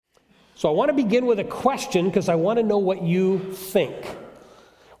So I want to begin with a question because I want to know what you think.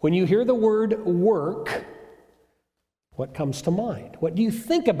 When you hear the word work, what comes to mind? What do you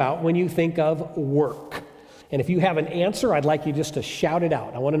think about when you think of work? And if you have an answer, I'd like you just to shout it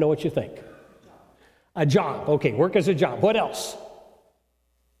out. I want to know what you think. A job. Okay, work is a job. What else?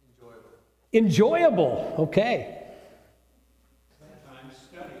 Enjoyable. Okay. Sometimes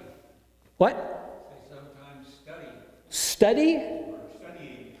study. What? Sometimes study. Study? Or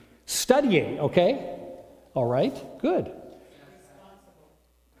studying. Studying. Okay. All right. Good.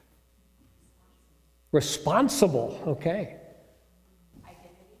 Responsible. Okay.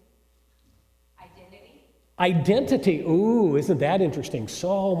 Identity. Ooh, isn't that interesting?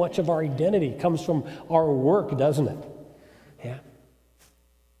 So much of our identity comes from our work, doesn't it? Yeah.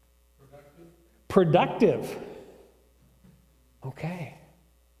 Productive. Okay.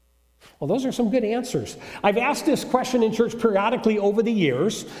 Well, those are some good answers. I've asked this question in church periodically over the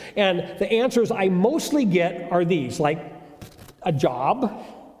years, and the answers I mostly get are these, like a job,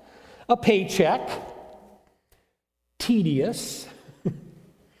 a paycheck, tedious,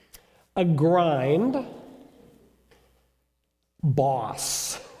 a grind,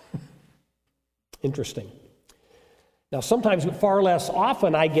 boss. Interesting. Now, sometimes, but far less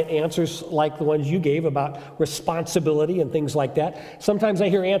often, I get answers like the ones you gave about responsibility and things like that. Sometimes I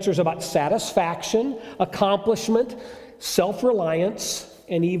hear answers about satisfaction, accomplishment, self-reliance,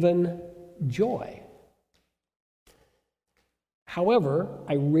 and even joy. However,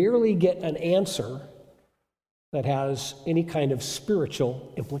 I rarely get an answer that has any kind of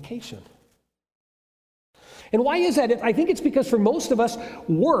spiritual implication. And why is that? I think it's because for most of us,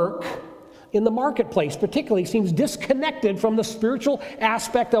 work in the marketplace particularly seems disconnected from the spiritual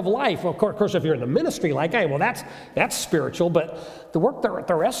aspect of life. Of course, if you're in the ministry like I am, well, that's spiritual, but the work that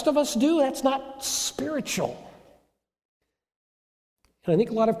the rest of us do, that's not spiritual. And I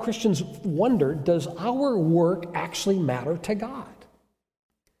think a lot of Christians wonder, does our work actually matter to God?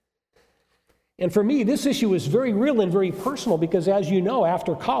 And for me, this issue is very real and very personal because, as you know,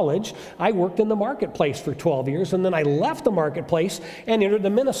 after college, I worked in the marketplace for 12 years, and then I left the marketplace and entered the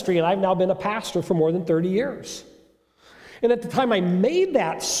ministry, and I've now been a pastor for more than 30 years. And at the time I made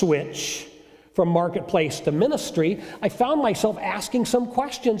that switch from marketplace to ministry, I found myself asking some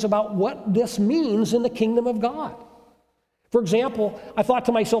questions about what this means in the kingdom of God. For example, I thought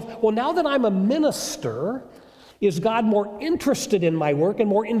to myself, well, now that I'm a minister, is God more interested in my work and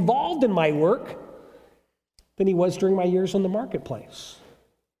more involved in my work than he was during my years in the marketplace?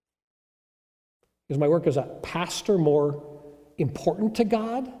 Is my work as a pastor more important to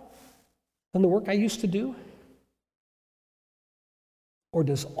God than the work I used to do? Or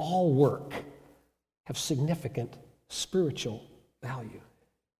does all work have significant spiritual value?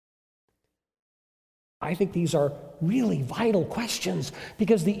 I think these are really vital questions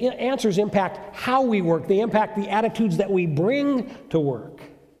because the answers impact how we work. They impact the attitudes that we bring to work.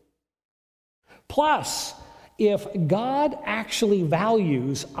 Plus, if God actually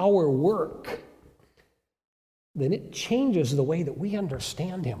values our work, then it changes the way that we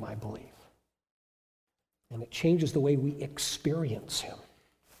understand him, I believe. And it changes the way we experience him.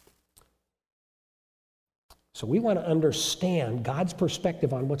 So we want to understand God's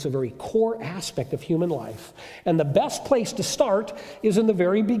perspective on what's a very core aspect of human life. And the best place to start is in the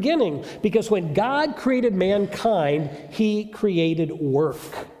very beginning, because when God created mankind, he created work.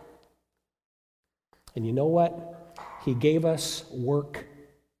 And you know what? He gave us work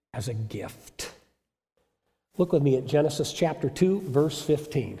as a gift. Look with me at Genesis chapter 2, verse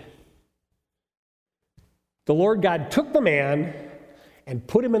 15. The Lord God took the man and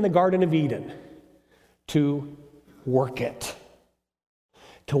put him in the Garden of Eden to work it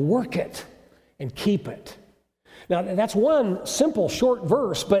and keep it. Now, that's one simple, short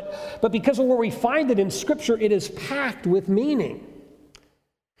verse, but because of where we find it in Scripture, it is packed with meaning.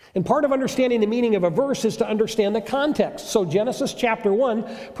 And part of understanding the meaning of a verse is to understand the context. So Genesis chapter 1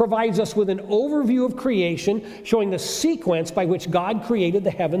 provides us with an overview of creation, showing the sequence by which God created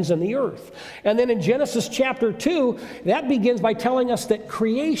the heavens and the earth. And then in Genesis chapter 2, that begins by telling us that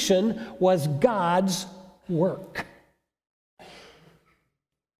creation was God's work.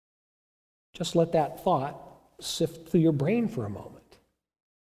 Just let that thought sift through your brain for a moment.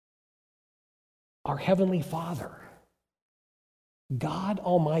 Our Heavenly Father, God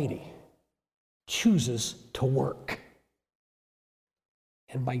Almighty, chooses to work.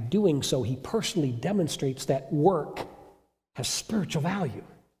 And by doing so, he personally demonstrates that work has spiritual value.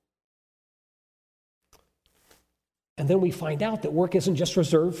 And then we find out that work isn't just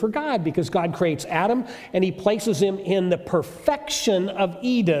reserved for God, because God creates Adam and he places him in the perfection of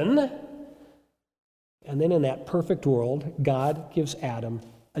Eden. And then in that perfect world, God gives Adam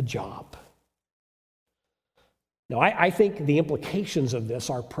a job. Now, I think the implications of this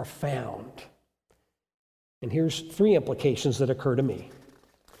are profound. And here's 3 implications that occur to me.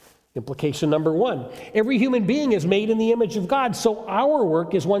 Implication number 1, every human being is made in the image of God, so our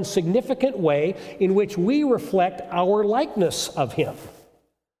work is one significant way in which we reflect our likeness of Him.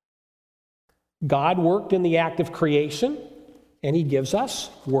 God worked in the act of creation, and He gives us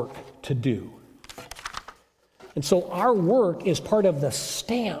work to do. And so our work is part of the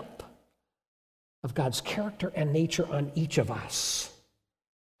stamp of God's character and nature on each of us,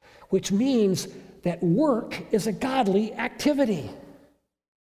 which means that work is a godly activity.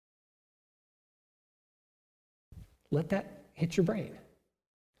 Let that hit your brain.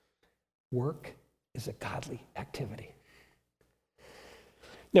 Work is a godly activity.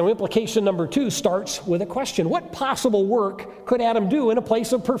 Now, implication number 2 starts with a question. What possible work could Adam do in a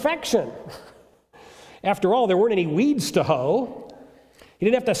place of perfection? After all, there weren't any weeds to hoe. He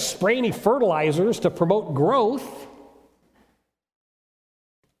didn't have to spray any fertilizers to promote growth.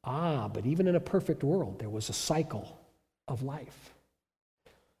 But even in a perfect world, there was a cycle of life.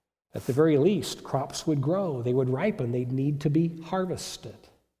 At the very least, crops would grow, they would ripen, they'd need to be harvested.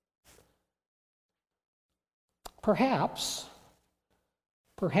 Perhaps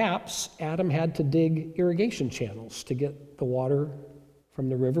Adam had to dig irrigation channels to get the water from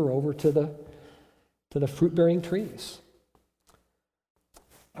the river over to the fruit-bearing trees.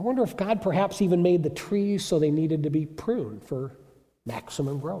 I wonder if God perhaps even made the trees so they needed to be pruned for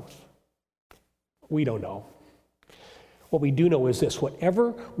maximum growth. We don't know. What we do know is this: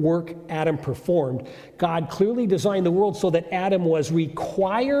 whatever work Adam performed, God clearly designed the world so that Adam was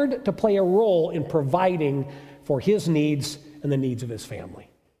required to play a role in providing for his needs and the needs of his family.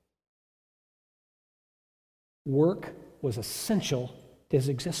 Work was essential to his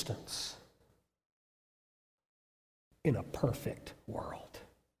existence in a perfect world.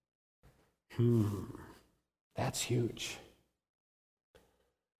 That's huge.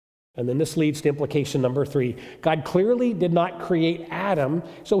 And then this leads to implication number 3. God clearly did not create Adam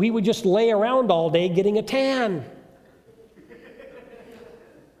so he would just lay around all day getting a tan.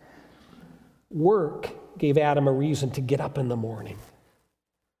 Work gave Adam a reason to get up in the morning.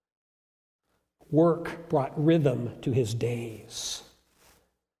 Work brought rhythm to his days.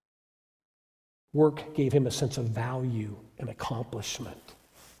 Work gave him a sense of value and accomplishment.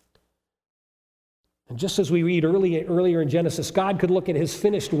 And just as we read earlier in Genesis, God could look at his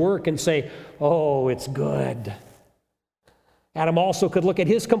finished work and say, "Oh, it's good." Adam also could look at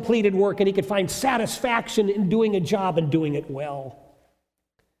his completed work and he could find satisfaction in doing a job and doing it well.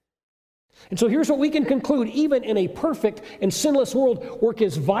 And so here's what we can conclude. Even in a perfect and sinless world, work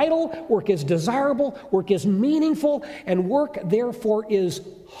is vital, work is desirable, work is meaningful, and work, therefore, is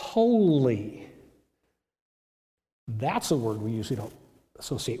holy. That's a word we usually don't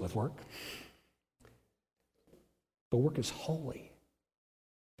associate with work. But work is holy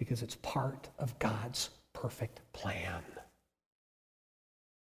because it's part of God's perfect plan.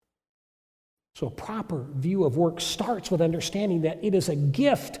 So a proper view of work starts with understanding that it is a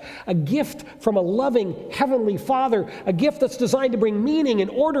gift from a loving Heavenly Father, a gift that's designed to bring meaning and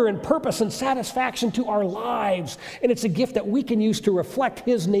order and purpose and satisfaction to our lives. And it's a gift that we can use to reflect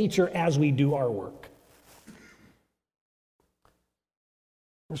His nature as we do our work.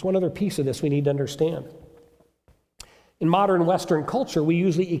 There's one other piece of this we need to understand. In modern Western culture, we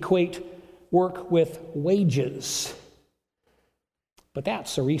usually equate work with wages. But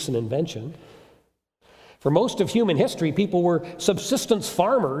that's a recent invention. For most of human history, people were subsistence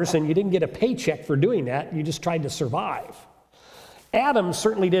farmers, and you didn't get a paycheck for doing that. You just tried to survive. Adam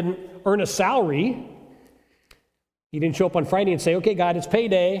certainly didn't earn a salary. He didn't show up on Friday and say, "Okay, God, it's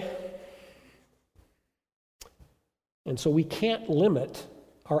payday." And so we can't limit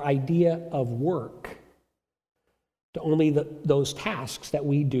our idea of work to only those tasks that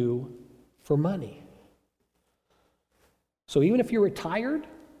we do for money. So even if you're retired,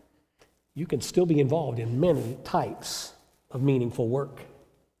 you can still be involved in many types of meaningful work.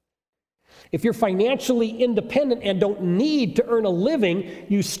 If you're financially independent and don't need to earn a living,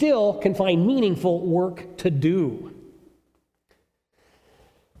 you still can find meaningful work to do.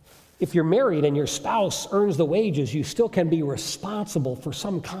 If you're married and your spouse earns the wages, you still can be responsible for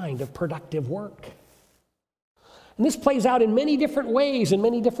some kind of productive work. And this plays out in many different ways in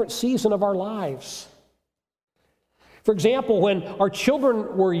many different seasons of our lives. For example, when our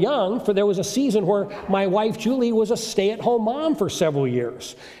children were young, there was a season where my wife Julie was a stay-at-home mom for several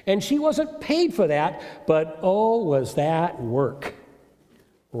years. And she wasn't paid for that, but oh, was that work.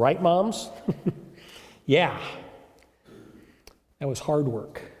 Right, moms? Yeah. That was hard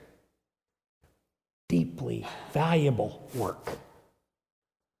work. Deeply valuable work.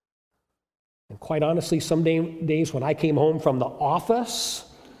 Quite honestly, some days when I came home from the office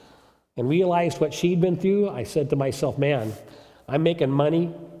and realized what she'd been through, I said to myself, man, I'm making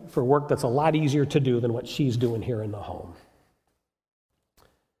money for work that's a lot easier to do than what she's doing here in the home.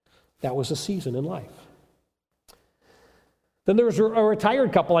 That was a season in life. Then there's a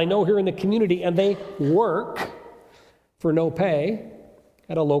retired couple I know here in the community, and they work for no pay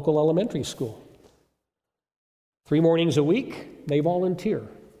at a local elementary school. 3 mornings a week, they volunteer.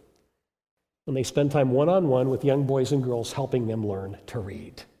 And they spend time one-on-one with young boys and girls helping them learn to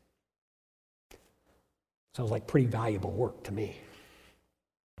read. Sounds like pretty valuable work to me.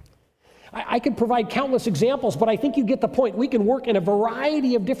 I could provide countless examples, but I think you get the point. We can work in a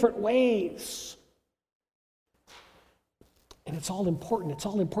variety of different ways. And it's all important. It's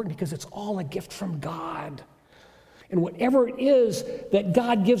all important because it's all a gift from God. And whatever it is that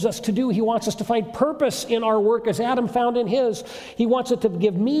God gives us to do, He wants us to find purpose in our work as Adam found in his. He wants it to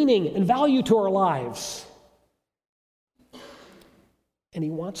give meaning and value to our lives. And He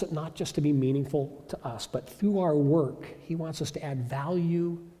wants it not just to be meaningful to us, but through our work, He wants us to add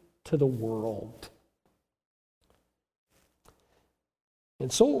value to the world.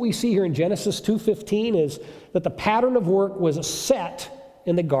 And so what we see here in Genesis 2:15 is that the pattern of work was set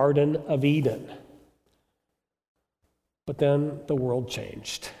in the Garden of Eden. But then the world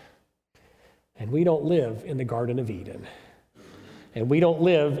changed. And we don't live in the Garden of Eden. And we don't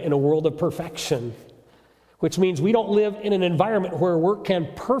live in a world of perfection, which means we don't live in an environment where work can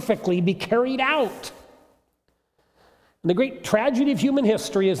perfectly be carried out. And the great tragedy of human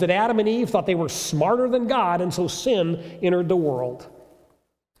history is that Adam and Eve thought they were smarter than God, and so sin entered the world.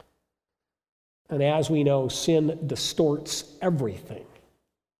 And as we know, sin distorts everything,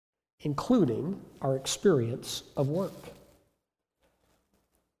 including our experience of work.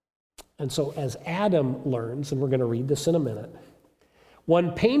 And so as Adam learns, and we're going to read this in a minute,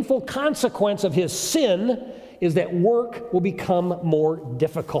 one painful consequence of his sin is that work will become more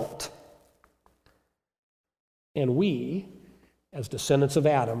difficult. And we, as descendants of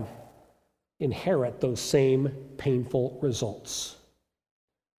Adam, inherit those same painful results.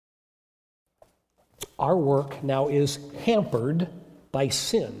 Our work now is hampered by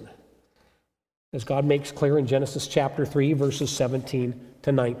sin, as God makes clear in Genesis chapter 3, verses 17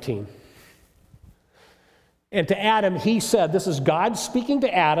 to 19. And to Adam, He said, this is God speaking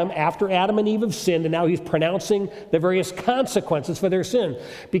to Adam after Adam and Eve have sinned, and now He's pronouncing the various consequences for their sin.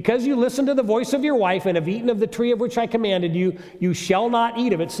 Because you listened to the voice of your wife and have eaten of the tree of which I commanded you, you shall not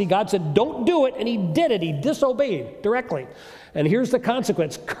eat of it. See, God said, don't do it, and He did it. He disobeyed directly. And here's the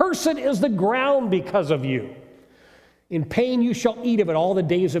consequence. Cursed is the ground because of you. In pain you shall eat of it all the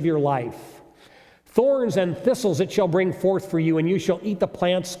days of your life. Thorns and thistles it shall bring forth for you, and you shall eat the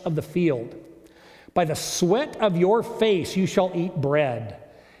plants of the field. By the sweat of your face you shall eat bread,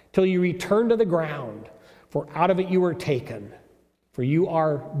 till you return to the ground, for out of it you were taken. For you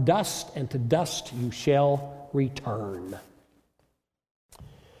are dust, and to dust you shall return.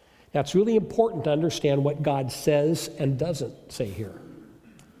 Now, it's really important to understand what God says and doesn't say here.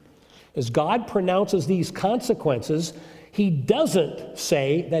 As God pronounces these consequences, He doesn't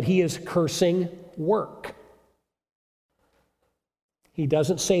say that He is cursing work. He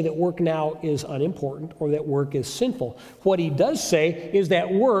doesn't say that work now is unimportant or that work is sinful. What He does say is that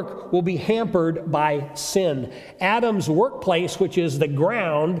work will be hampered by sin. Adam's workplace, which is the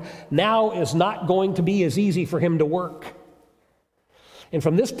ground, now is not going to be as easy for him to work. And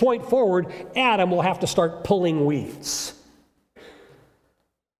from this point forward, Adam will have to start pulling weeds.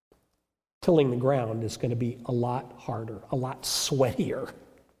 Tilling the ground is going to be a lot harder, a lot sweatier.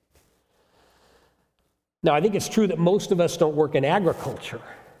 Now, I think it's true that most of us don't work in agriculture.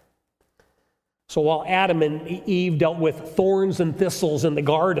 So while Adam and Eve dealt with thorns and thistles in the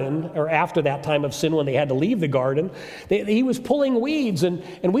garden, or after that time of sin when they had to leave the garden, he was pulling weeds, and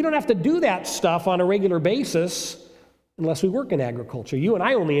we don't have to do that stuff on a regular basis unless we work in agriculture. You and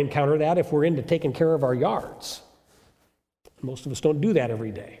I only encounter that if we're into taking care of our yards. Most of us don't do that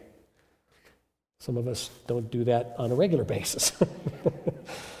every day. Some of us don't do that on a regular basis.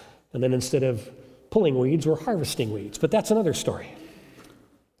 And then instead of pulling weeds, we're harvesting weeds. But that's another story.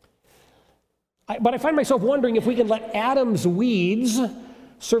 But I find myself wondering if we can let Adam's weeds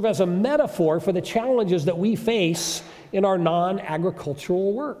serve as a metaphor for the challenges that we face in our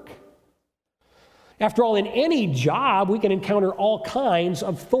non-agricultural work. After all, in any job, we can encounter all kinds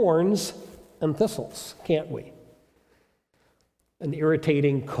of thorns and thistles, can't we? An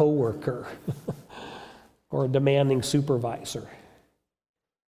irritating coworker or a demanding supervisor,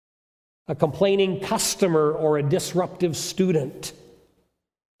 a complaining customer or a disruptive student,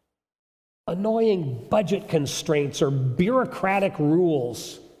 annoying budget constraints or bureaucratic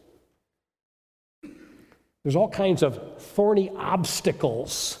rules, There's all kinds of thorny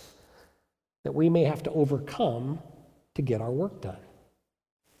obstacles that we may have to overcome to get our work done.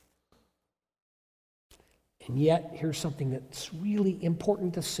 And yet, here's something that's really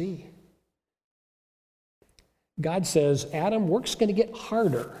important to see. God says, Adam, work's going to get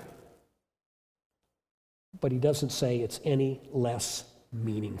harder. But he doesn't say it's any less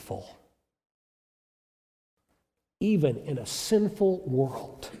meaningful. Even in a sinful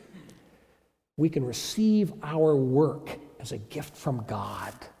world, we can receive our work as a gift from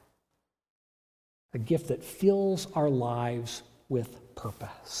God, a gift that fills our lives with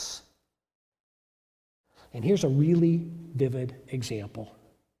purpose. And here's a really vivid example.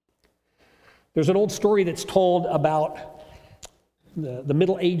 There's an old story that's told about the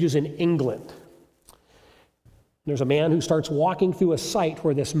Middle Ages in England. There's a man who starts walking through a site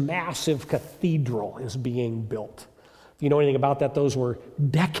where this massive cathedral is being built. If you know anything about that, those were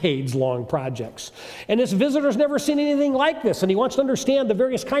decades-long projects. And this visitor's never seen anything like this, and he wants to understand the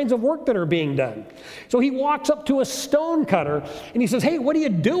various kinds of work that are being done. So he walks up to a stone cutter, and he says, "Hey, what are you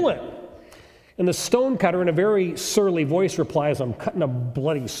doing?" And the stone cutter, in a very surly voice, replies, "I'm cutting a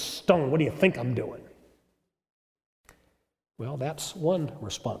bloody stone. What do you think I'm doing?" Well, that's one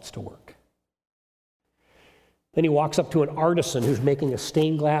response to work. Then he walks up to an artisan who's making a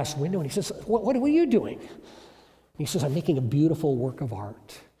stained glass window, and he says, what are you doing? And he says, "I'm making a beautiful work of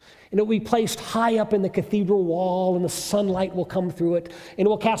art. And it will be placed high up in the cathedral wall, and the sunlight will come through it, and it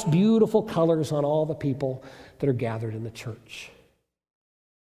will cast beautiful colors on all the people that are gathered in the church."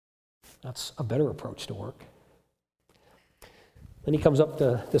 That's a better approach to work. Then he comes up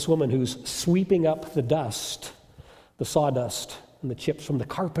to this woman who's sweeping up the dust, the sawdust, and the chips from the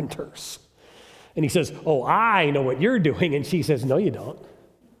carpenters. And he says, "Oh, I know what you're doing." And she says, "No, you don't.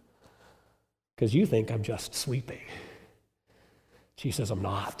 Because you think I'm just sweeping." She says, "I'm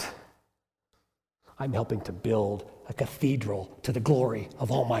not. I'm helping to build a cathedral to the glory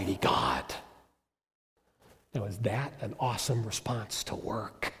of Almighty God." Now, is that an awesome response to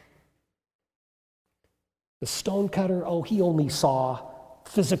work? The stonecutter, he only saw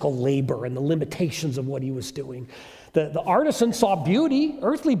physical labor and the limitations of what he was doing. The artisan saw beauty,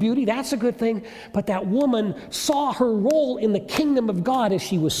 earthly beauty, that's a good thing, but that woman saw her role in the kingdom of God as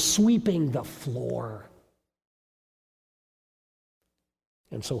she was sweeping the floor.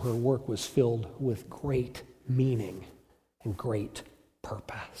 And so her work was filled with great meaning and great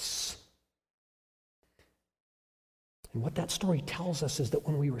purpose. And what that story tells us is that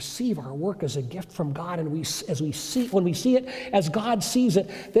when we receive our work as a gift from God, and when we see it as God sees it,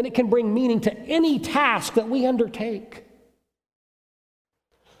 then it can bring meaning to any task that we undertake.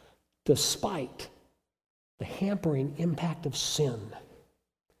 Despite the hampering impact of sin,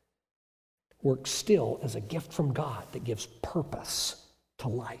 work still is a gift from God that gives purpose to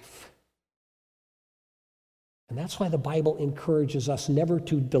life. And that's why the Bible encourages us never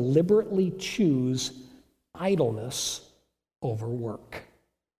to deliberately choose idleness over work.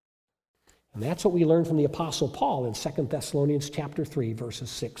 And that's what we learn from the Apostle Paul in 2 Thessalonians chapter 3, verses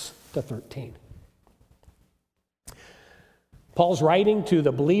 6 to 13. Paul's writing to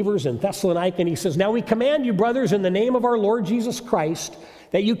the believers in Thessalonica, and he says, "Now we command you, brothers, in the name of our Lord Jesus Christ,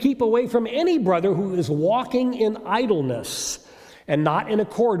 that you keep away from any brother who is walking in idleness and not in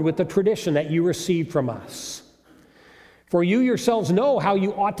accord with the tradition that you received from us. For you yourselves know how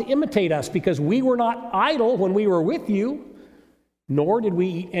you ought to imitate us, because we were not idle when we were with you, nor did we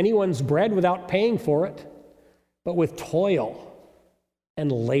eat anyone's bread without paying for it, but with toil and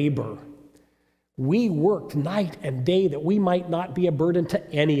labor. We worked night and day that we might not be a burden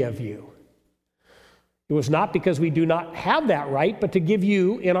to any of you. It was not because we do not have that right, but to give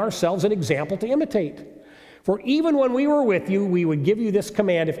you in ourselves an example to imitate. For even when we were with you, we would give you this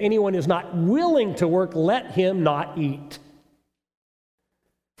command: if anyone is not willing to work, let him not eat.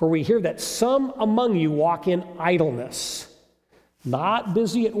 For we hear that some among you walk in idleness, not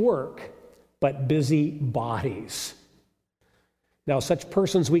busy at work, but busy bodies. Now such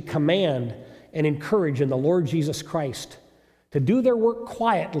persons we command and encourage in the Lord Jesus Christ to do their work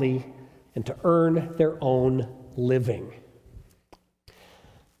quietly and to earn their own living."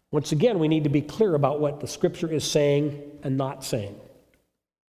 Once again, we need to be clear about what the Scripture is saying and not saying.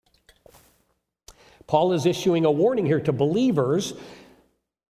 Paul is issuing a warning here to believers,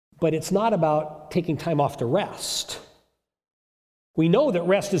 but it's not about taking time off to rest. We know that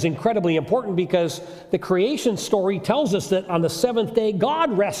rest is incredibly important because the creation story tells us that on the seventh day,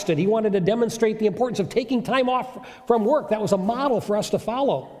 God rested. He wanted to demonstrate the importance of taking time off from work. That was a model for us to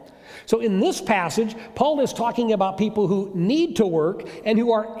follow. So in this passage, Paul is talking about people who need to work and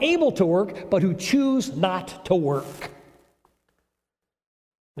who are able to work, but who choose not to work.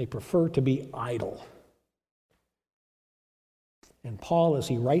 They prefer to be idle. And Paul, as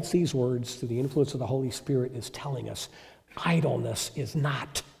he writes these words through the influence of the Holy Spirit, is telling us idleness is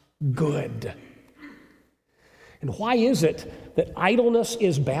not good. And why is it that idleness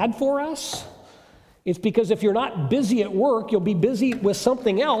is bad for us? It's because if you're not busy at work, you'll be busy with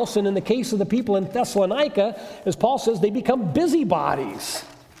something else. And in the case of the people in Thessalonica, as Paul says, they become busybodies.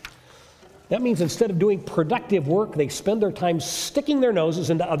 That means instead of doing productive work, they spend their time sticking their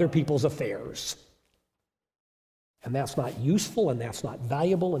noses into other people's affairs. And that's not useful, and that's not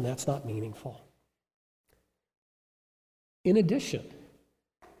valuable, and that's not meaningful. In addition,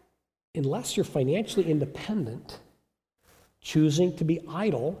 unless you're financially independent, choosing to be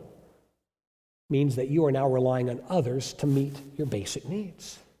idle means that you are now relying on others to meet your basic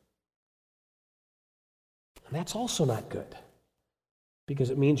needs. And that's also not good,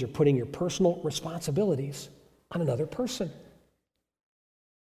 because it means you're putting your personal responsibilities on another person.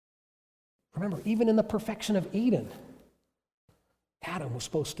 Remember, even in the perfection of Eden, Adam was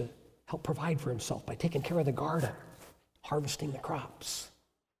supposed to help provide for himself by taking care of the garden, harvesting the crops.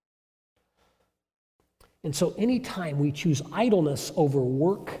 And so anytime we choose idleness over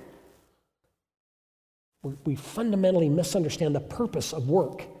work, we fundamentally misunderstand the purpose of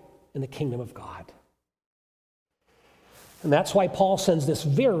work in the kingdom of God. And that's why Paul sends this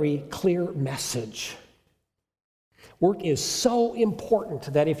very clear message. Work is so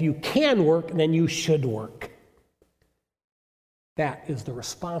important that if you can work, then you should work. That is the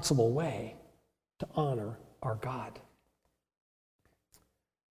responsible way to honor our God.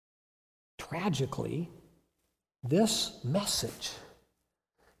 Tragically, this message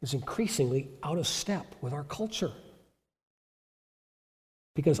is increasingly out of step with our culture,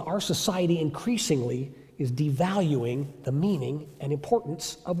 because our society increasingly is devaluing the meaning and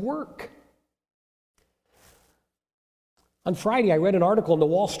importance of work. On Friday, I read an article in the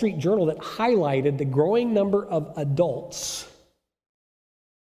Wall Street Journal that highlighted the growing number of adults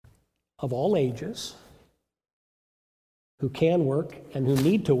of all ages who can work and who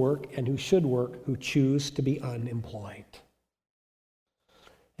need to work and who should work, who choose to be unemployed.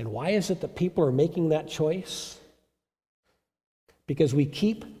 And why is it that people are making that choice? Because we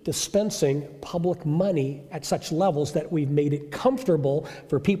keep dispensing public money at such levels that we've made it comfortable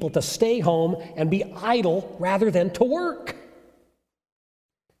for people to stay home and be idle rather than to work.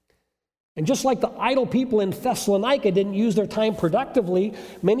 And just like the idle people in Thessalonica didn't use their time productively,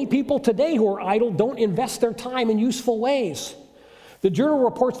 many people today who are idle don't invest their time in useful ways. The journal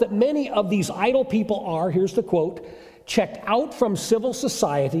reports that many of these idle people are, here's the quote, checked out from civil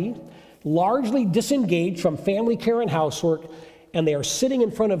society, largely disengaged from family care and housework, and they are sitting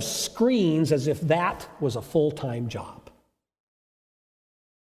in front of screens as if that was a full-time job.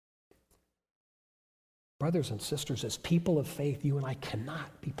 Brothers and sisters, as people of faith, you and I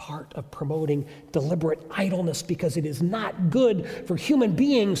cannot be part of promoting deliberate idleness, because it is not good for human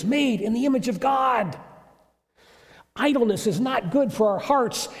beings made in the image of God. Idleness is not good for our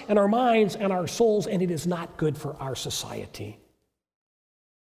hearts and our minds and our souls, and it is not good for our society.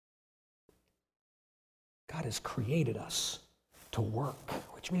 God has created us to work,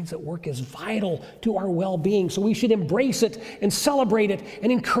 which means that work is vital to our well-being, so we should embrace it and celebrate it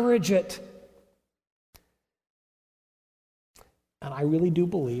and encourage it. And I really do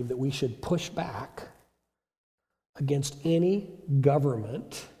believe that we should push back against any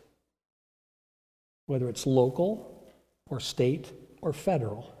government, whether it's local or state or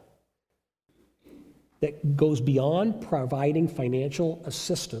federal, that goes beyond providing financial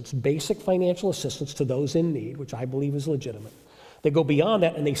assistance, basic financial assistance to those in need, which I believe is legitimate. They go beyond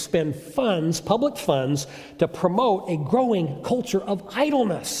that and they spend funds, public funds, to promote a growing culture of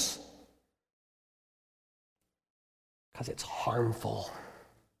idleness. Because it's harmful.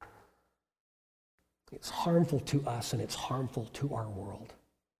 It's harmful to us and it's harmful to our world.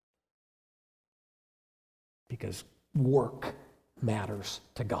 Because work matters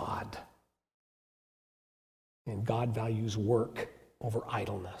to God. And God values work over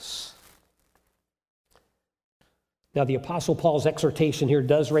idleness. Now, the Apostle Paul's exhortation here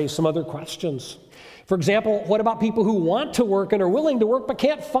does raise some other questions. For example, what about people who want to work and are willing to work but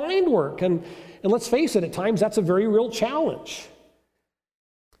can't find work? And let's face it, at times that's a very real challenge.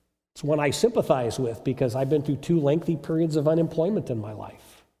 It's one I sympathize with because I've been through 2 lengthy periods of unemployment in my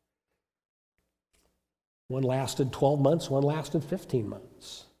life. One lasted 12 months, one lasted 15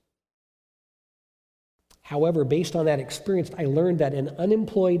 months. However, based on that experience, I learned that an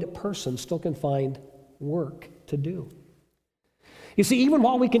unemployed person still can find work to do. You see, even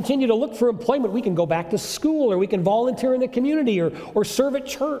while we continue to look for employment, we can go back to school, or we can volunteer in the community, or serve at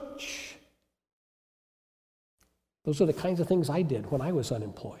church. Those are the kinds of things I did when I was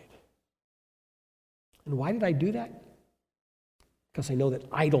unemployed. And why did I do that? because I know that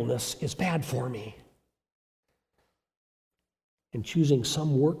idleness is bad for me. And choosing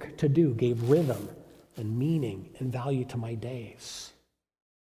some work to do gave rhythm and meaning and value to my days.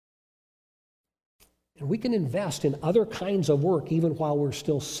 And we can invest in other kinds of work even while we're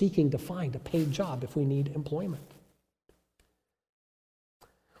still seeking to find a paid job if we need employment.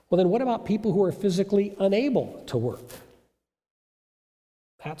 Well, then what about people who are physically unable to work?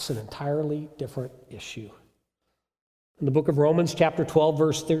 That's an entirely different issue. In the book of Romans, chapter 12,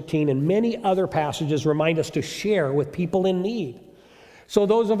 verse 13, and many other passages remind us to share with people in need. So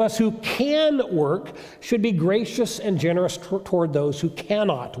those of us who can work should be gracious and generous toward those who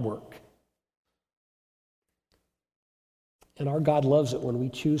cannot work. And our God loves it when we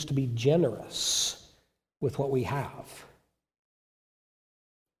choose to be generous with what we have.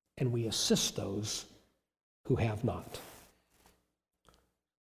 And we assist those who have not.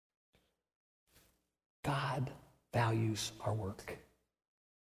 God values our work.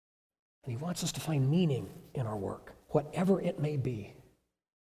 And He wants us to find meaning in our work, whatever it may be.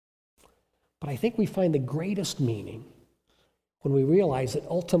 But I think we find the greatest meaning when we realize that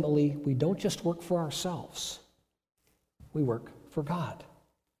ultimately we don't just work for ourselves. We work for God.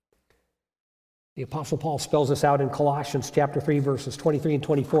 The Apostle Paul spells this out in Colossians chapter 3, verses 23 and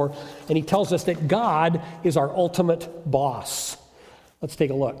 24, and he tells us that God is our ultimate boss. Let's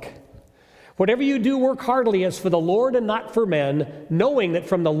take a look. Whatever you do, work heartily as for the Lord and not for men, knowing that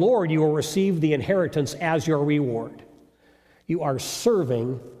from the Lord you will receive the inheritance as your reward. You are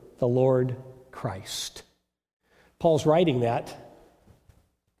serving the Lord Christ. Paul's writing that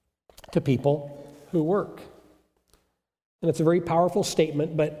to people who work. And it's a very powerful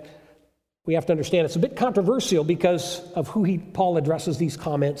statement, but we have to understand it's a bit controversial because of who Paul addresses these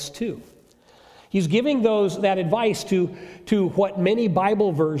comments to. He's giving that advice to what many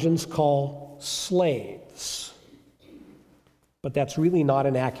Bible versions call slaves. But that's really not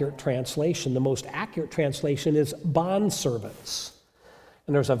an accurate translation. The most accurate translation is bondservants.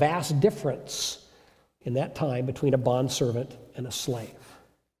 And there's a vast difference in that time between a bondservant and a slave.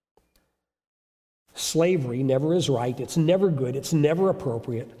 Slavery never is right, it's never good, it's never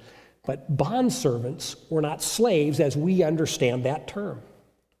appropriate. But bondservants were not slaves as we understand that term.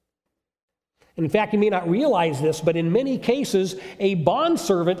 And in fact, you may not realize this, but in many cases, a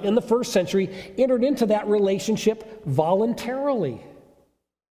bondservant in the first century entered into that relationship voluntarily.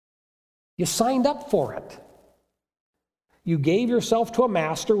 You signed up for it. You gave yourself to a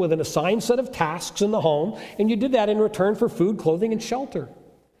master with an assigned set of tasks in the home, and you did that in return for food, clothing, and shelter.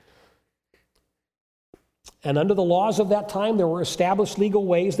 And under the laws of that time, there were established legal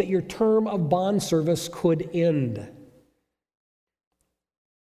ways that your term of bond service could end.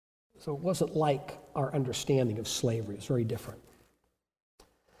 So it wasn't like our understanding of slavery. It's very different.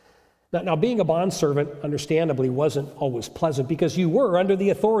 Now being a bondservant, understandably, wasn't always pleasant because you were under the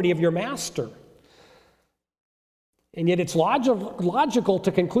authority of your master. And yet it's logical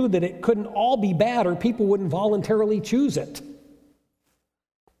to conclude that it couldn't all be bad or people wouldn't voluntarily choose it.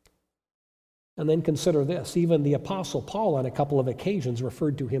 And then consider this, even the Apostle Paul on a couple of occasions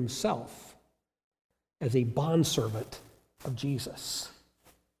referred to himself as a bondservant of Jesus.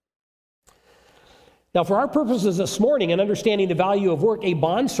 Now, for our purposes this morning, in understanding the value of work, a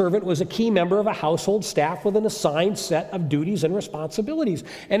bondservant was a key member of a household staff with an assigned set of duties and responsibilities.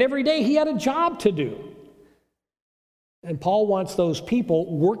 And every day he had a job to do. And Paul wants those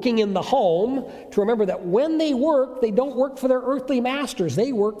people working in the home to remember that when they work, they don't work for their earthly masters,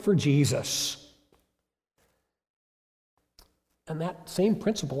 they work for Jesus. And that same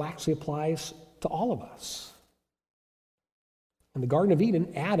principle actually applies to all of us. In the Garden of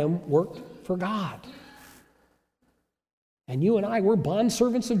Eden, Adam worked for God. And you and I, we're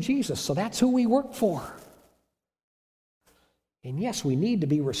bondservants of Jesus, so that's who we work for. And yes, we need to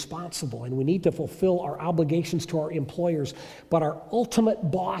be responsible and we need to fulfill our obligations to our employers, but our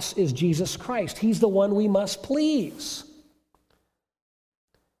ultimate boss is Jesus Christ. He's the one we must please.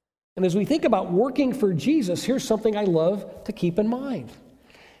 And as we think about working for Jesus, here's something I love to keep in mind.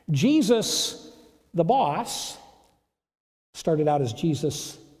 Jesus, the boss, started out as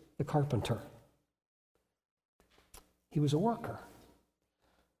Jesus, the carpenter. He was a worker.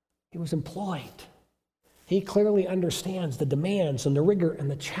 He was employed. He clearly understands the demands and the rigor and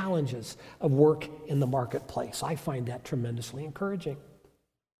the challenges of work in the marketplace. I find that tremendously encouraging.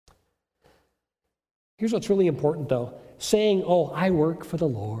 Here's what's really important, though. Saying, I work for the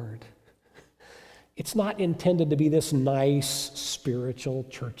Lord. It's not intended to be this nice, spiritual,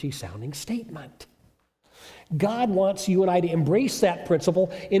 churchy-sounding statement. God wants you and I to embrace that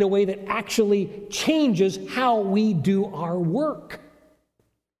principle in a way that actually changes how we do our work.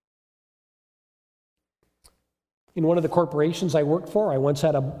 In one of the corporations I worked for, I once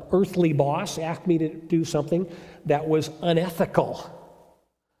had an earthly boss ask me to do something that was unethical.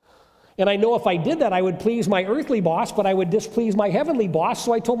 And I know if I did that, I would please my earthly boss, but I would displease my heavenly boss.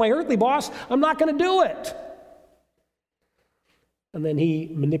 So I told my earthly boss, I'm not going to do it. And then he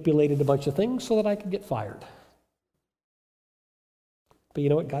manipulated a bunch of things so that I could get fired. But you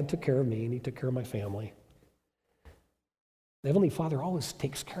know what? God took care of me, and he took care of my family. The Heavenly Father always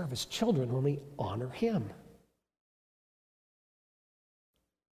takes care of his children when we honor him.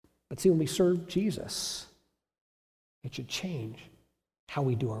 But see, when we serve Jesus, it should change how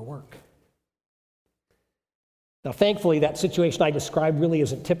we do our work. Now, thankfully, that situation I described really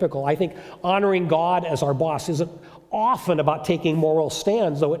isn't typical. I think honoring God as our boss isn't often about taking moral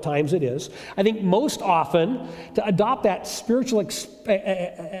stands, though at times it is. I think most often, to adopt that spiritual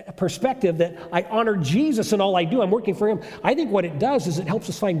perspective that I honor Jesus in all I do, I'm working for him, I think what it does is it helps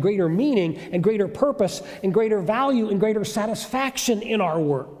us find greater meaning and greater purpose and greater value and greater satisfaction in our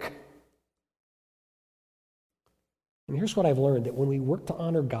work. And here's what I've learned, that when we work to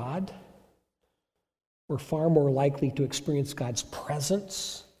honor God, we're far more likely to experience God's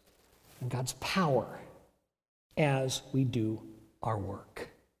presence and God's power as we do our work.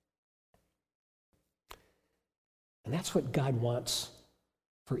 And that's what God wants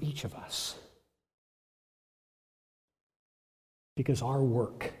for each of us. Because our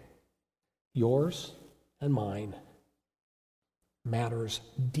work, yours and mine, matters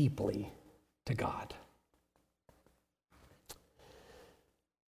deeply to God.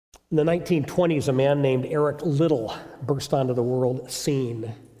 In the 1920s, a man named Eric Liddell burst onto the world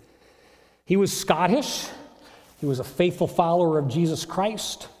scene. He was Scottish. He was a faithful follower of Jesus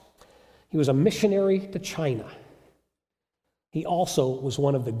Christ. He was a missionary to China. He also was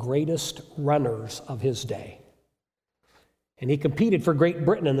one of the greatest runners of his day. And he competed for Great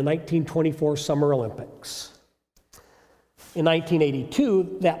Britain in the 1924 Summer Olympics. In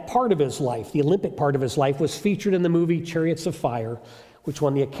 1982, that part of his life, the Olympic part of his life, was featured in the movie Chariots of Fire, which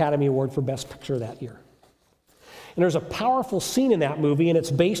won the Academy Award for Best Picture that year. And there's a powerful scene in that movie, and it's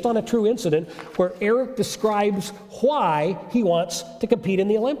based on a true incident where Eric describes why he wants to compete in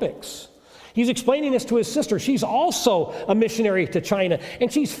the Olympics. He's explaining this to his sister. She's also a missionary to China,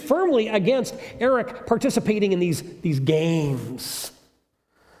 and she's firmly against Eric participating in these games.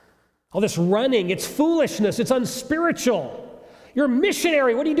 All this running, it's foolishness, it's unspiritual. You're a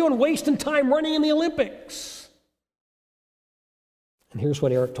missionary. What are you doing wasting time running in the Olympics? And here's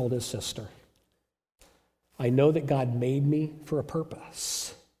what Eric told his sister. I know that God made me for a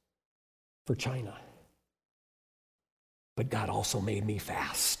purpose, for China. But God also made me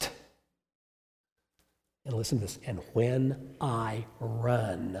fast. And listen to this. And when I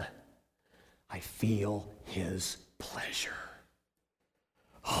run, I feel his pleasure.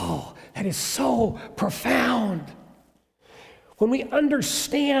 Oh, that is so profound. When we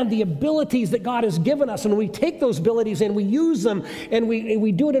understand the abilities that God has given us, and we take those abilities and we use them, and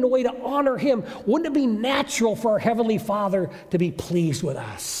we do it in a way to honor him, wouldn't it be natural for our Heavenly Father to be pleased with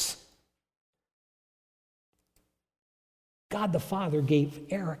us? God the Father gave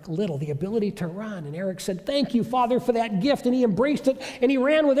Eric Liddell the ability to run, and Eric said, thank you, Father, for that gift, and he embraced it, and he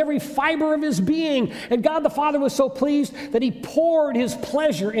ran with every fiber of his being, and God the Father was so pleased that he poured his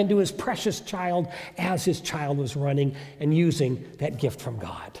pleasure into his precious child as his child was running and using that gift from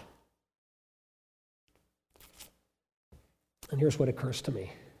God. And here's what occurs to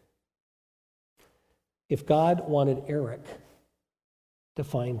me. If God wanted Eric to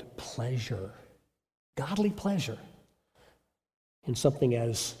find pleasure, godly pleasure, in something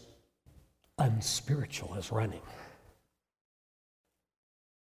as unspiritual as running,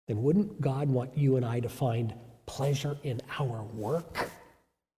 then wouldn't God want you and I to find pleasure in our work?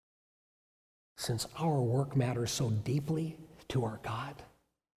 Since our work matters so deeply to our God.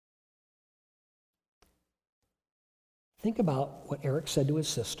 Think about what Eric said to his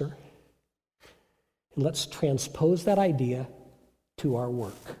sister, and let's transpose that idea to our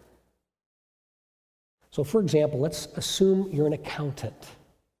work. So, for example, let's assume you're an accountant.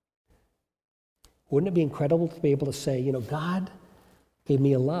 Wouldn't it be incredible to be able to say, God gave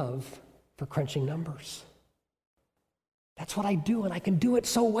me a love for crunching numbers. That's what I do, and I can do it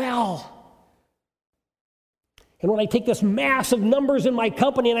so well. And when I take this mass of numbers in my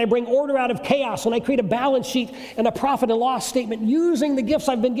company and I bring order out of chaos, and I create a balance sheet and a profit and loss statement using the gifts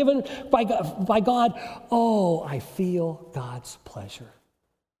I've been given by God, oh, I feel God's pleasure.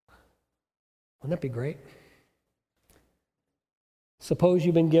 Wouldn't that be great? Suppose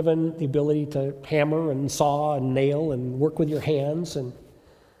you've been given the ability to hammer and saw and nail and work with your hands, and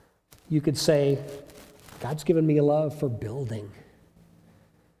you could say, God's given me a love for building.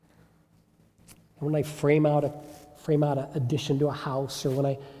 And when I frame out a frame out an addition to a house, or when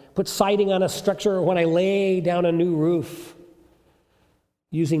I put siding on a structure, or when I lay down a new roof,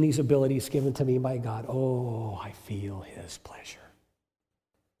 using these abilities given to me by God, oh, I feel His pleasure.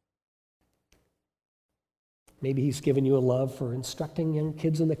 Maybe He's given you a love for instructing young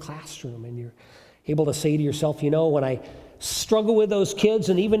kids in the classroom, and you're able to say to yourself, when I struggle with those kids,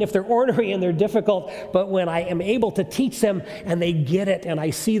 and even if they're ornery and they're difficult, but when I am able to teach them and they get it, and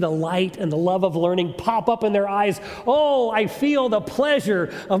I see the light and the love of learning pop up in their eyes, oh, I feel the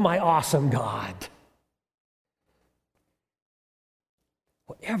pleasure of my awesome God.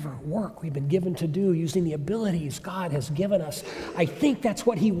 Whatever work we've been given to do using the abilities God has given us, I think that's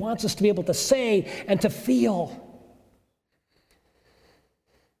what He wants us to be able to say and to feel.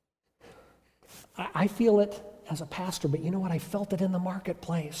 I feel it as a pastor, but you know what? I felt it in the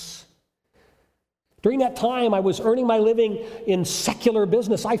marketplace. During that time, I was earning my living in secular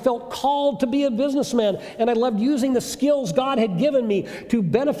business. I felt called to be a businessman, and I loved using the skills God had given me to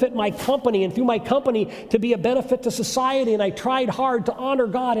benefit my company, and through my company to be a benefit to society, and I tried hard to honor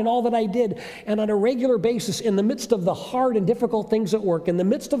God in all that I did. And on a regular basis, in the midst of the hard and difficult things at work, in the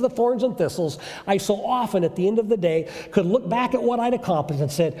midst of the thorns and thistles, I so often at the end of the day could look back at what I'd accomplished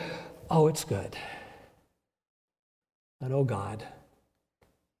and said, oh, it's good. And oh God,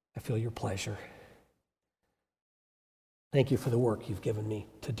 I feel your pleasure. Thank you for the work you've given me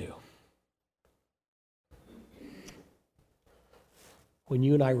to do. When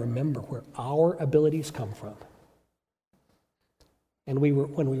you and I remember where our abilities come from, and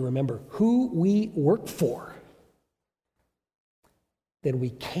when we remember who we work for, then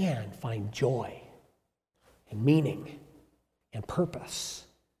we can find joy and meaning and purpose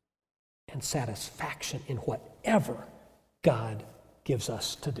and satisfaction in whatever God gives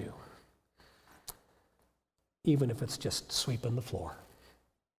us to do, even if it's just sweeping the floor.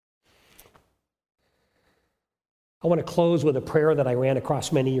 I want to close with a prayer that I ran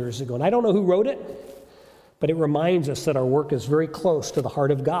across many years ago, and I don't know who wrote it, but it reminds us that our work is very close to the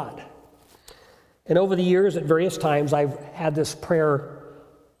heart of God. And over the years, at various times, I've had this prayer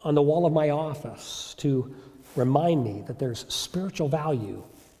on the wall of my office to remind me that there's spiritual value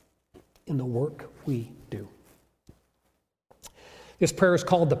in the work we do. This prayer is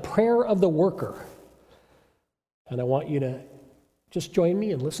called the Prayer of the Worker. And I want you to just join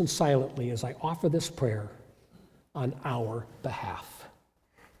me and listen silently as I offer this prayer on our behalf.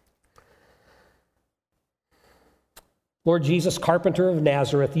 Lord Jesus, carpenter of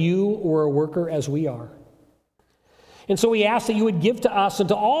Nazareth, you were a worker as we are. And so we ask that you would give to us and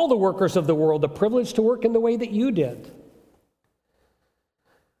to all the workers of the world the privilege to work in the way that you did.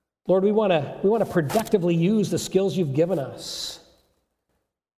 Lord, we want to productively use the skills you've given us.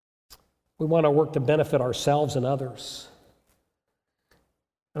 We want our work to benefit ourselves and others.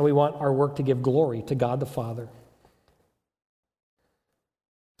 And we want our work to give glory to God the Father.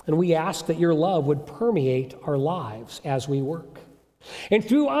 And we ask that your love would permeate our lives as we work. And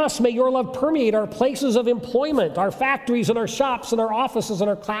through us, may your love permeate our places of employment, our factories and our shops and our offices and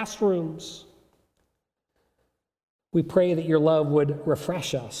our classrooms. We pray that your love would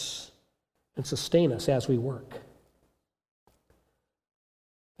refresh us and sustain us as we work.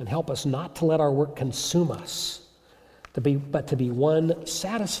 And help us not to let our work consume us, but to be one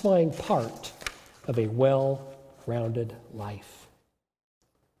satisfying part of a well-rounded life.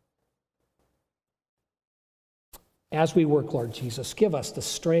 As we work, Lord Jesus, give us the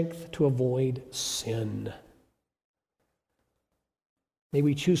strength to avoid sin. May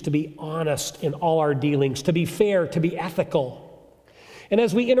we choose to be honest in all our dealings, to be fair, to be ethical. And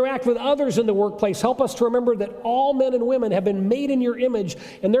as we interact with others in the workplace, help us to remember that all men and women have been made in your image,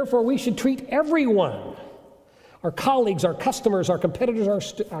 and therefore we should treat everyone, our colleagues, our customers, our competitors,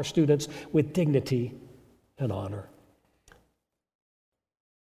 our students, with dignity and honor.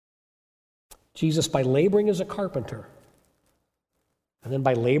 Jesus, by laboring as a carpenter, and then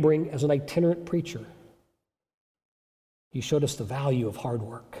by laboring as an itinerant preacher, you showed us the value of hard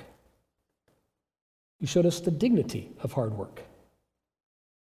work. You showed us the dignity of hard work.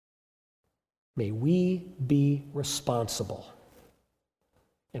 May we be responsible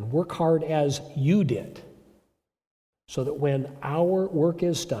and work hard as you did, so that when our work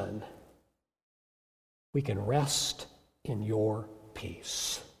is done, we can rest in your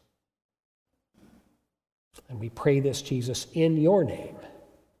peace. And we pray this, Jesus, in your name.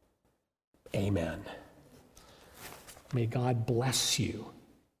 Amen. May God bless you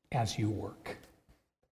as you work.